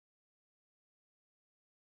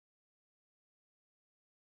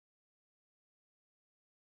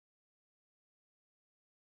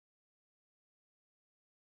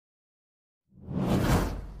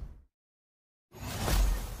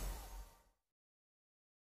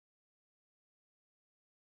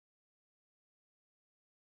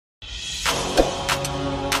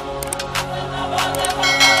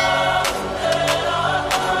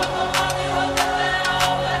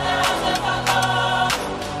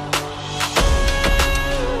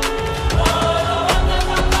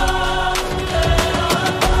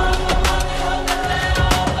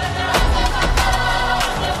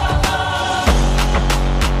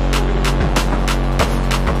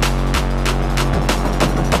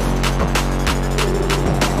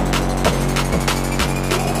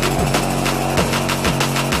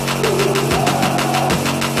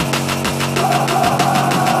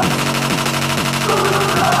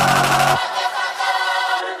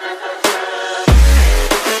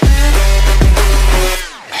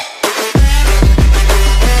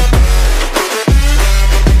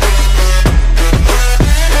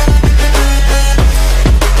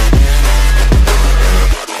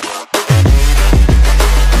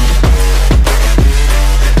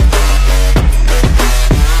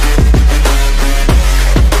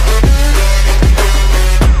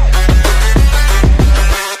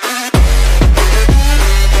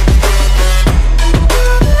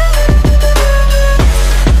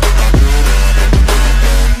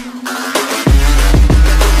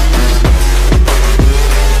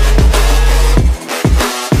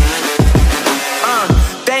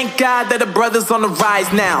brothers on the rise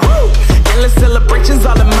now. Endless celebrations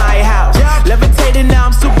all in my house. Levitating now,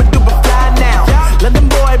 I'm super duper fly now. London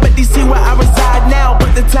boy, but DC where I reside now.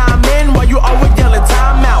 Put the time in while you always yelling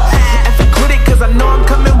time out. If you quit it, cause I know I'm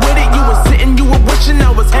coming with it. You were sitting, you were wishing I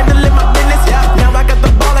was handling my business. Now I got the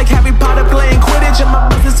ball like Harry Potter playing Quidditch. And my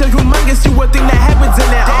business is humongous, you would think that happens in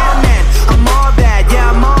there. Damn man, I'm all that, yeah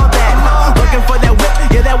I'm all that. Working for that whip,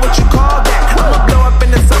 yeah that what you call that. I'ma blow up in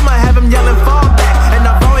the summer, have him yelling fall back. And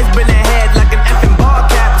I've always been ahead like an effing ball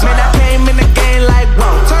cap. Man, I came in the game like whoa.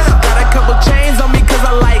 Got a couple chains on me cause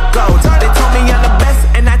I like gold. They told me I'm the best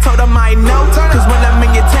and I told them I know. Cause when I'm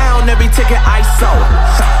in your town, every ticket I sold.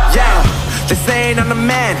 Yeah, they saying I'm the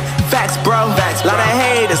man. Facts bro, lot of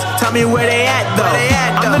haters, tell me where they at though.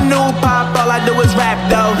 I'm the new pop, all I do is rap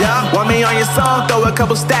though. Want me on your song, throw a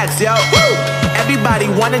couple stacks, yo. Everybody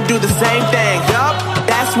wanna do the same thing,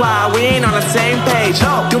 that's why we ain't on the same page.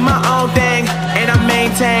 Do my own thing, and I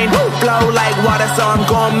maintain. Flow like water, so I'm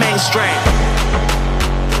going mainstream.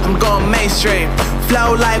 I'm going mainstream.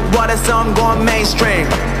 Flow like water, so I'm going mainstream.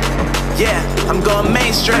 Yeah, I'm going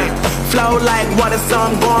mainstream. Flow like water, so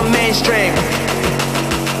I'm going mainstream.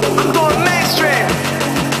 I'm going mainstream.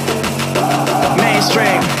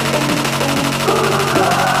 Mainstream.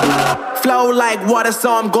 Flow like water,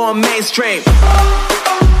 so I'm going mainstream.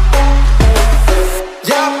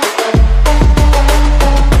 Yup.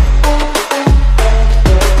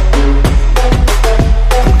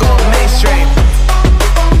 I'm going mainstream.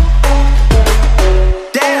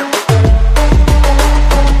 Damn.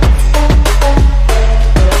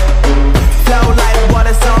 Flow like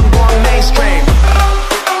water, so I'm going mainstream.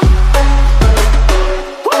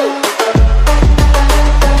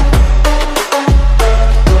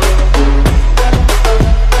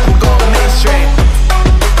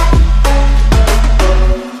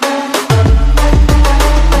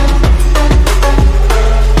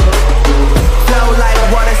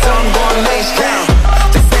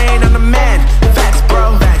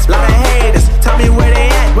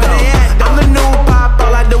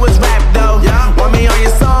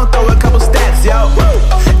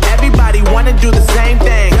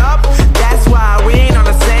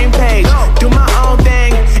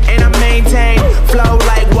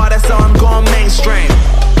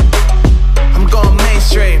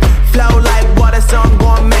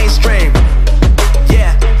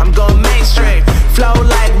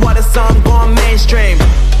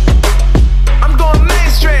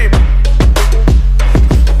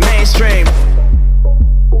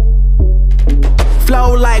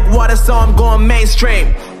 So I'm going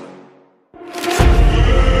mainstream.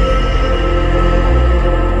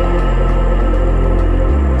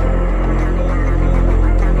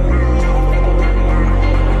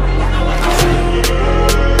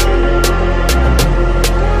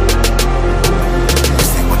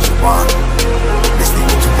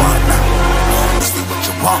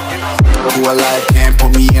 Who alive can't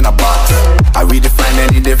put me in a box. I redefine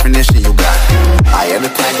any definition you got. I am the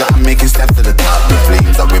tiger, I'm making steps to the top. The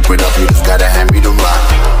flames, I whip it up, you just gotta hand me the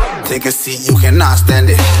rock. Take a seat, you cannot stand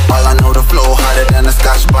it. All I know, the flow harder than a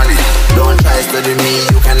Scotch bunny. Don't try studying me,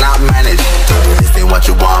 you cannot manage. This ain't what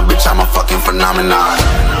you want, bitch, I'm a fucking phenomenon.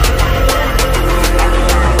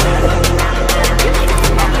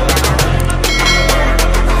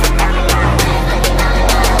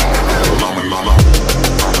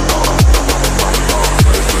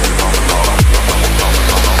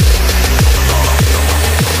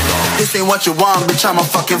 This ain't what you want, bitch, I'm a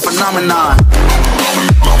fucking phenomenon.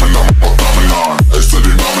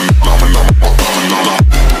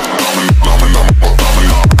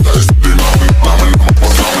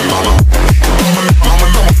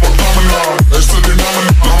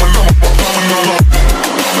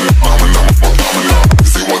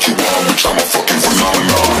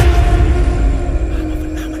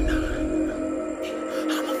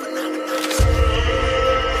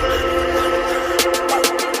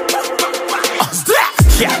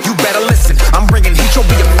 Yeah, you better listen. I'm bringing heat, you'll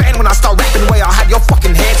be a fan when I start rapping. Way I'll have your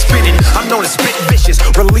fucking head spinning. I'm known as spit vicious,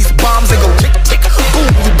 release bombs and go tick tick. Boom,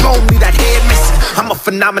 you blown me that head missing. I'm a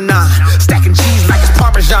phenomenon, stacking cheese like it's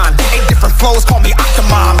Parmesan. 8 different flows, call me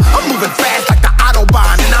Octomom. I'm moving fast like the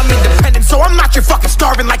Autobahn, and I'm independent, so I'm not your fucking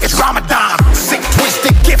starving like it's Ramadan. Sick,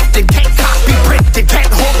 twisted, gifted, can't copy, printed,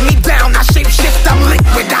 can't hold me down. I shape shift, I'm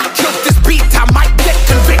liquid. I killed this beat, I might get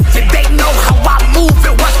convicted. They know how I move,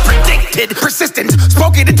 it was predicted. Persistent,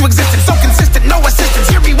 spoke it into existence, so consistent, no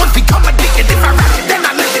assistance. Hear me once, become addicted. If I rap it, then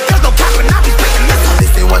I live it. There's no cap when I be spitting this.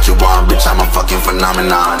 This ain't what you want, bitch, I'm a fucking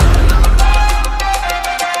phenomenon.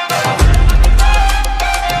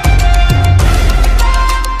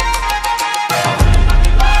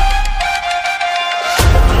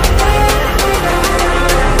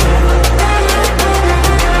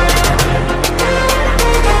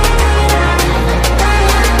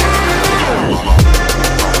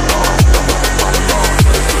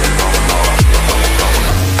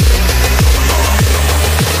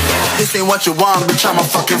 what you want, bitch, I'm a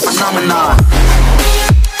fucking phenomenon.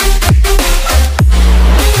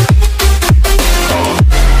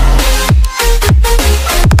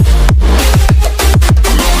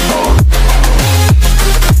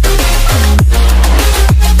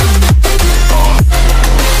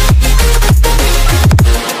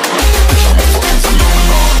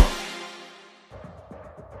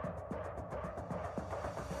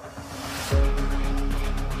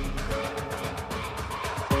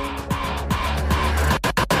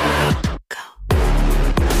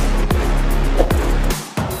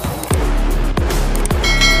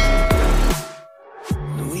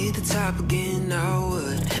 Again, I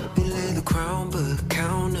would happy lay the crown, but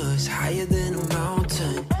count us higher than a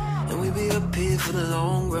mountain, and we be up here for the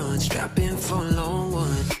long run, strap in for a long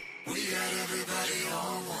one. We got everybody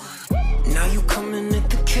on one. Now you coming at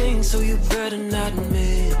the king, so you better not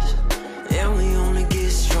miss. And we only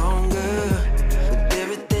get stronger with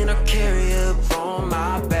everything I carry up on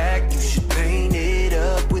my back. You should paint it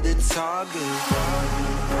up with a target.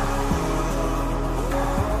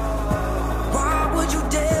 Why would you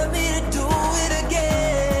dare me?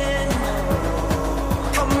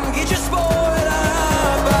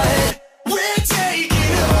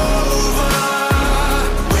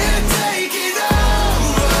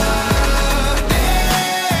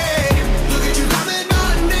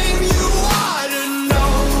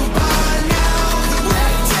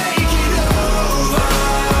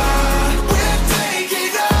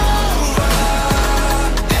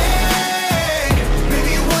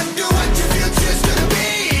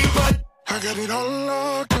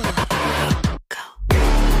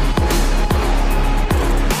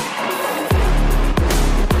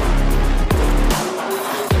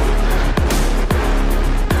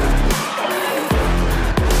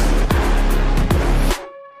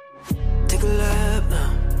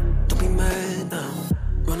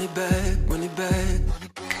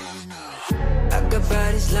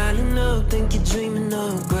 Bodies lining up, think you're dreaming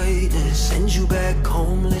of greatness. Send you back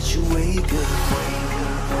home, let you wake up.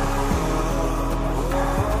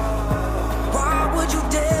 Why would you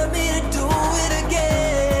dare me to do it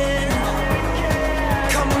again?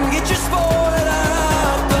 Come and get your sport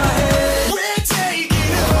up ahead. We're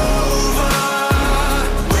taking over.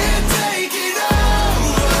 We're taking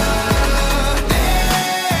over.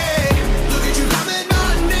 Hey, look at you loving my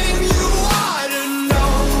name. You ought to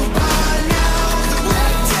know by now.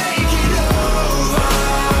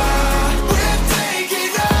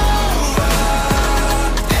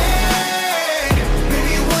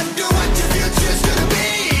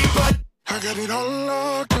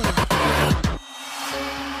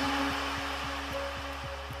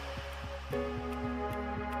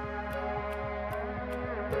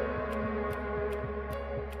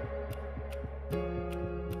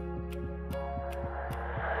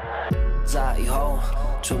在以后，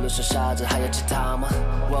除了傻傻着，还有其他吗？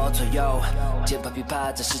我左右，键盘琵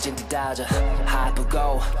琶在时间滴答着，还不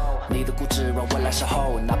够。你的固执让我来守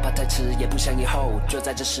候，哪怕太迟也不想以后。就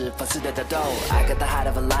在这时放肆的打斗。I got the heart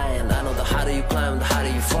of a lion, I know the harder you climb, the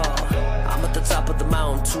harder you fall. I'm at the top of the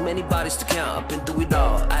mountain, too many bodies to count. I've been through it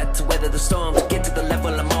all. I had to weather the storm to get to the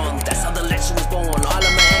level I'm on. That's how the legend was born. All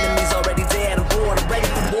of my enemies already dead and born. I'm ready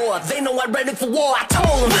for war. They know I'm ready for war. I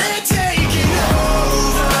told them we're taking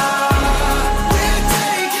over.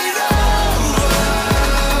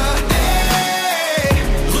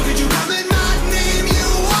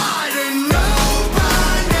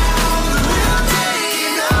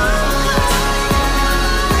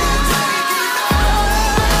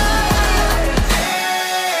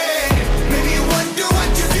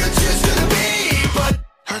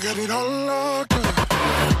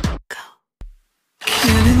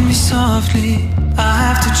 Killing me softly, I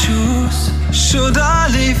have to choose. Should I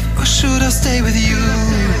leave or should I stay with you?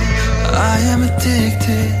 I am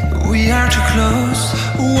addicted, we are too close.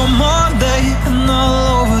 One more day and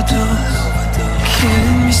I'll overdose.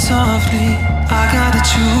 Killing me softly, I gotta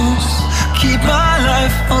choose. Keep my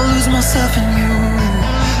life or lose myself in you.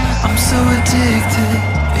 I'm so addicted,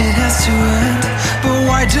 it has to end. But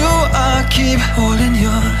why do I keep holding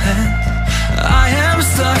your hand? I am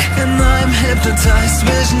stuck and I'm hypnotized.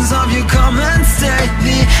 Visions of you come and stay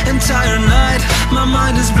the entire night. My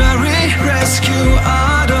mind is buried, rescue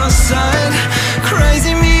out of sight.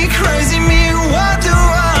 Crazy me, what do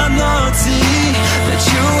I not see? That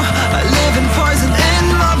you are living poison in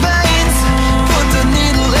my veins. Put the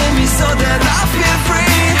needle in me so that I feel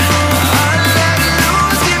free. I let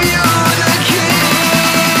loose, give you the key.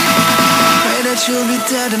 Pray that you'll be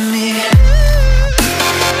dead to me.